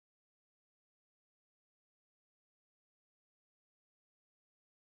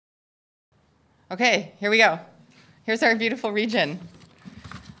Okay, here we go. Here's our beautiful region.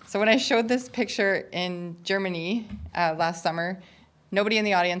 So when I showed this picture in Germany last summer, nobody in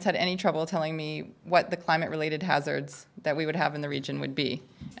the audience had any trouble telling me what the climate-related hazards that we would have in the region would be,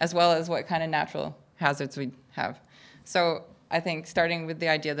 as well as what kind of natural hazards we'd have. So I think starting with the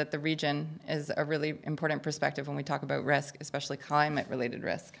idea that the region is a really important perspective when we talk about risk, especially climate-related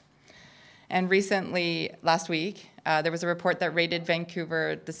risk. And recently, last week, there was a report that rated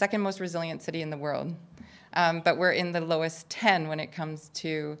Vancouver the second most resilient city in the world. But we're in the lowest 10 when it comes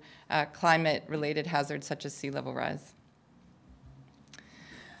to climate-related hazards such as sea level rise.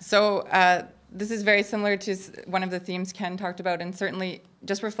 So this is very similar to one of the themes Ken talked about, and certainly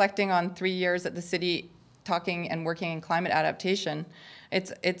just reflecting on 3 years at the city talking and working in climate adaptation,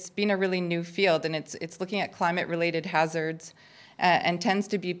 it's been a really new field, and it's looking at climate-related hazards and tends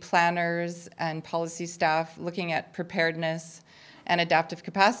to be planners and policy staff looking at preparedness and adaptive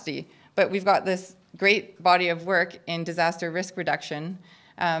capacity. But we've got this great body of work in disaster risk reduction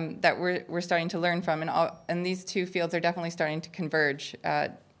that we're starting to learn from, and these two fields are definitely starting to converge.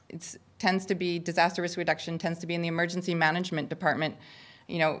 It tends to be disaster risk reduction, tends to be in the emergency management department,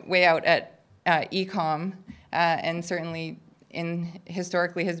 you know, way out at ecom, and certainly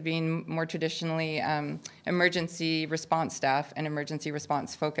historically has been more traditionally emergency response staff and emergency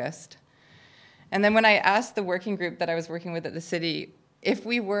response focused. And then when I asked the working group that I was working with at the city, if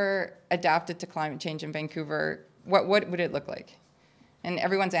we were adapted to climate change in Vancouver, what would it look like? And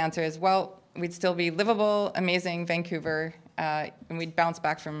everyone's answer is, well, we'd still be livable, amazing Vancouver, and we'd bounce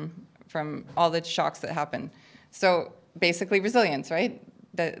back from all the shocks that happen. So basically resilience, right?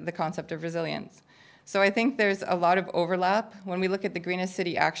 The concept of resilience. So I think there's a lot of overlap. When we look at the Greenest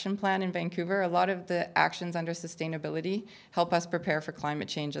City Action Plan in Vancouver, a lot of the actions under sustainability help us prepare for climate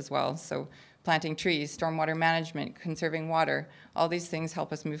change as well. So planting trees, stormwater management, conserving water, all these things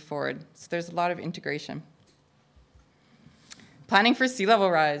help us move forward. So there's a lot of integration. Planning for sea level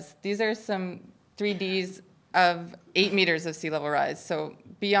rise. These are some 3Ds of 8 meters of sea level rise. So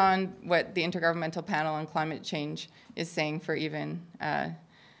beyond what the Intergovernmental Panel on Climate Change is saying for even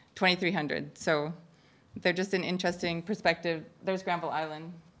 2300. So they're just an interesting perspective. There's Granville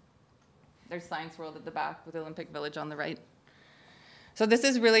Island. There's Science World at the back with Olympic Village on the right. So this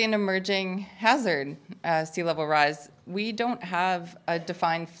is really an emerging hazard, sea level rise. We don't have a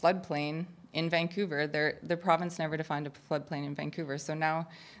defined floodplain in Vancouver. The province never defined a floodplain in Vancouver. So now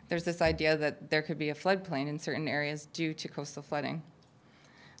there's this idea that there could be a floodplain in certain areas due to coastal flooding.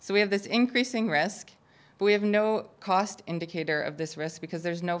 So we have this increasing risk, but we have no cost indicator of this risk because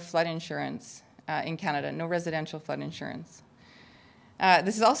there's no flood insurance in Canada, no residential flood insurance.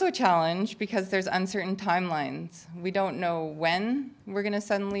 This is also a challenge because there's uncertain timelines. We don't know when we're going to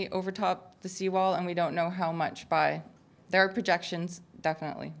suddenly overtop the seawall, and we don't know how much by. There are projections,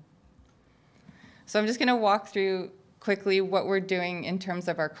 definitely. So I'm just going to walk through quickly what we're doing in terms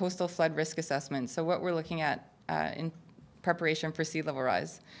of our coastal flood risk assessment, so what we're looking at in preparation for sea level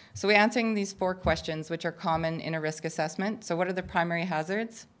rise. So we're answering these 4 questions, which are common in a risk assessment. So what are the primary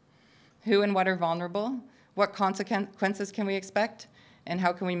hazards? Who and what are vulnerable? What consequences can we expect? And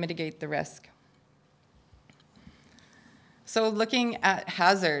how can we mitigate the risk? So looking at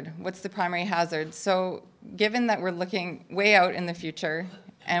hazard, what's the primary hazard? So given that we're looking way out in the future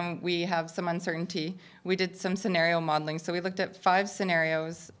and we have some uncertainty, we did some scenario modeling. So we looked at 5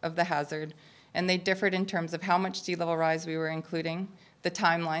 scenarios of the hazard, and they differed in terms of how much sea level rise we were including, the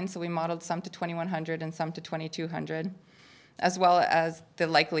timeline, so we modeled some to 2100 and some to 2200, as well as the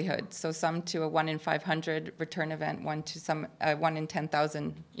likelihood, so some to a 1 in 500 return event, 1 in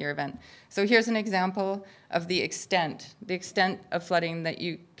 10,000 year event. So here's an example of the extent of flooding that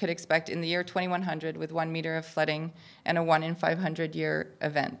you could expect in the year 2100 with 1 meter of flooding and a 1 in 500 year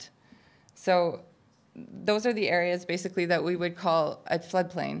event. So those are the areas basically that we would call a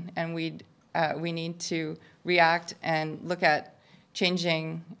floodplain, and we need to react and look at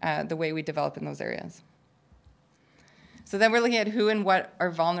changing the way we develop in those areas. So then we're looking at who and what are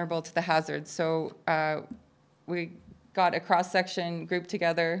vulnerable to the hazards. So we got a cross-section group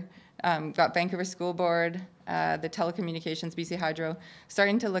together, got Vancouver School Board, the telecommunications, BC Hydro,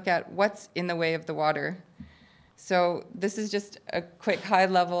 starting to look at what's in the way of the water. So this is just a quick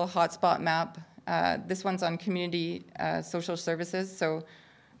high-level hotspot map. This one's on community social services. So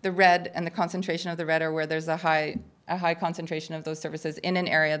the red and the concentration of the red are where there's a high concentration of those services in an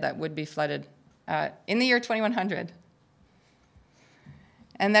area that would be flooded in the year 2100.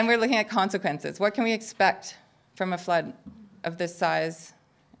 And then we're looking at consequences. What can we expect from a flood of this size?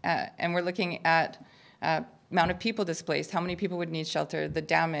 And we're looking at amount of people displaced, how many people would need shelter, the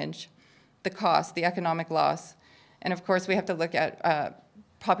damage, the cost, the economic loss. And of course, we have to look at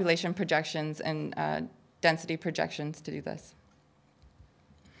population projections and density projections to do this.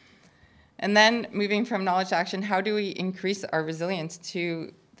 And then moving from knowledge to action, how do we increase our resilience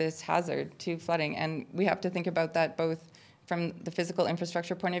to this hazard, to flooding? And we have to think about that both from the physical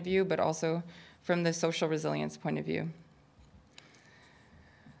infrastructure point of view, but also from the social resilience point of view.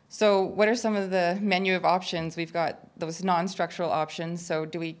 So what are some of the menu of options? We've got those non-structural options. So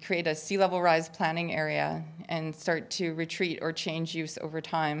do we create a sea level rise planning area and start to retreat or change use over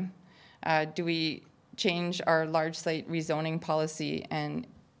time? Do we change our large site rezoning policy and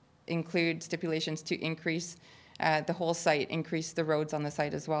include stipulations to increase the whole site, increase the roads on the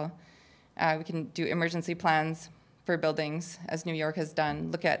site as well? We can do emergency plans for buildings, as New York has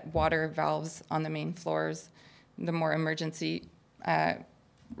done, look at water valves on the main floors, the more emergency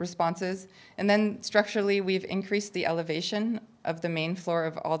responses. And then structurally, we've increased the elevation of the main floor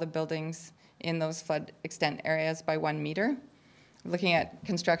of all the buildings in those flood extent areas by 1 meter, looking at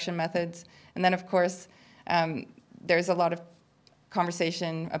construction methods. And then, of course, there's a lot of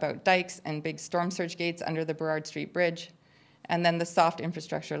conversation about dikes and big storm surge gates under the Burrard Street Bridge, and then the soft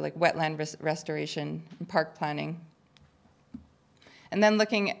infrastructure like wetland restoration and park planning. And then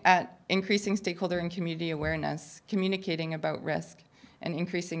looking at increasing stakeholder and community awareness, communicating about risk, and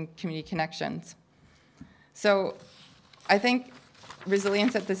increasing community connections. So I think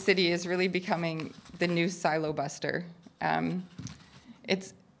resilience at the city is really becoming the new silo buster.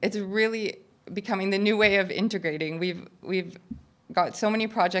 It's really becoming the new way of integrating. We've got so many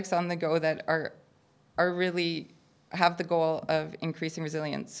projects on the go that are really have the goal of increasing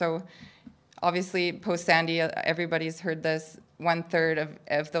resilience. So obviously post-Sandy, everybody's heard this, 1/3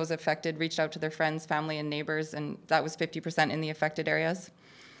 of those affected reached out to their friends, family, and neighbors, and that was 50% in the affected areas.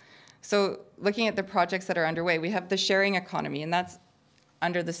 So looking at the projects that are underway, we have the sharing economy, and that's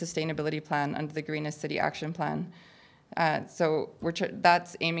under the sustainability plan, under the Greenest City Action Plan. So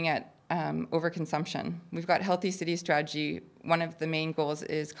that's aiming at overconsumption. We've got healthy city strategy. One of the main goals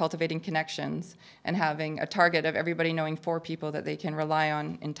is cultivating connections and having a target of everybody knowing 4 people that they can rely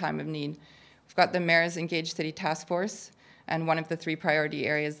on in time of need. We've got the Mayor's Engaged City Task Force, and one of the 3 priority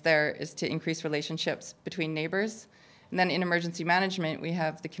areas there is to increase relationships between neighbors. And then in emergency management, we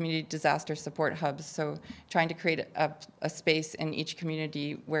have the community disaster support hubs, so trying to create a space in each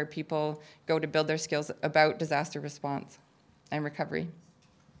community where people go to build their skills about disaster response and recovery.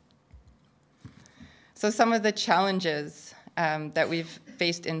 So some of the challenges that we've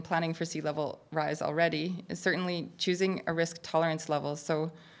faced in planning for sea level rise already is certainly choosing a risk tolerance level.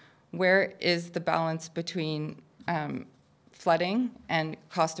 So where is the balance between flooding and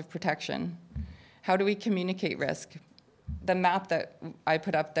cost of protection? How do we communicate risk? The map that I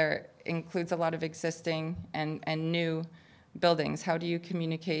put up there includes a lot of existing and new buildings. How do you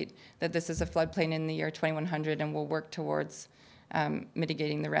communicate that this is a floodplain in the year 2100 and we'll work towards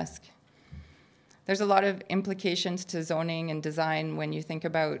mitigating the risk? There's a lot of implications to zoning and design when you think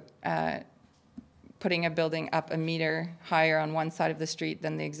about putting a building up 1 meter higher on one side of the street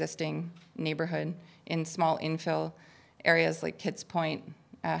than the existing neighborhood in small infill areas like Kitts Point.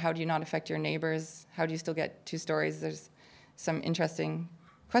 How do you not affect your neighbors? How do you still get 2 stories? There's some interesting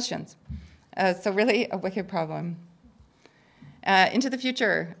questions. So really a wicked problem. Into the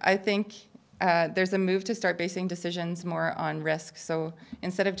future, I think there's a move to start basing decisions more on risk. So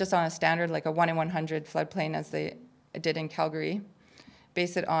instead of just on a standard like a 1 in 100 floodplain as they did in Calgary,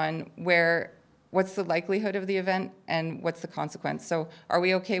 base it on what's the likelihood of the event and what's the consequence. So are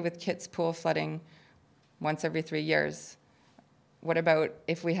we okay with Kitts Pool flooding once every 3 years? What about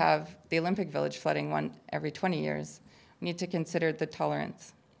if we have the Olympic Village flooding one every 20 years? We need to consider the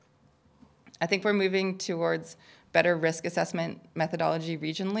tolerance. I think we're moving towards better risk assessment methodology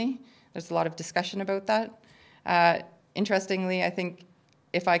regionally. There's a lot of discussion about that. Interestingly, I think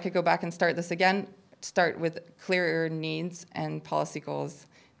if I could go back and start this again, start with clearer needs and policy goals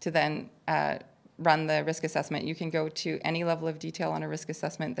to then run the risk assessment. You can go to any level of detail on a risk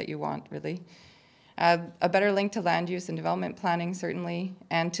assessment that you want, really. A better link to land use and development planning, certainly,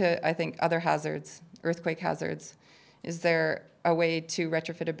 and to, I think, other hazards, earthquake hazards. Is there a way to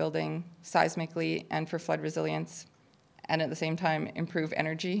retrofit a building seismically and for flood resilience, and at the same time improve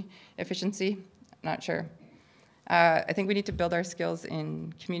energy efficiency? Not sure. I think we need to build our skills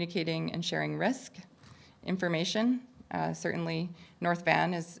in communicating and sharing risk information. Certainly, North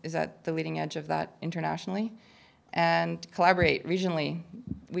Van is at the leading edge of that internationally. And collaborate regionally.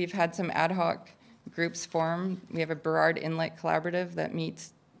 We've had some ad hoc groups form. We have a Burrard Inlet Collaborative that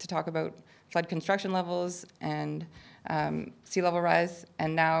meets to talk about flood construction levels and sea level rise.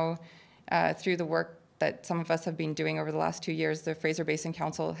 And now, through the work that some of us have been doing over the last 2 years, the Fraser Basin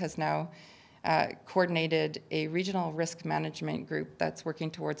Council has now coordinated a regional risk management group that's working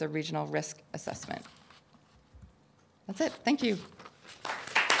towards a regional risk assessment. That's it. Thank you.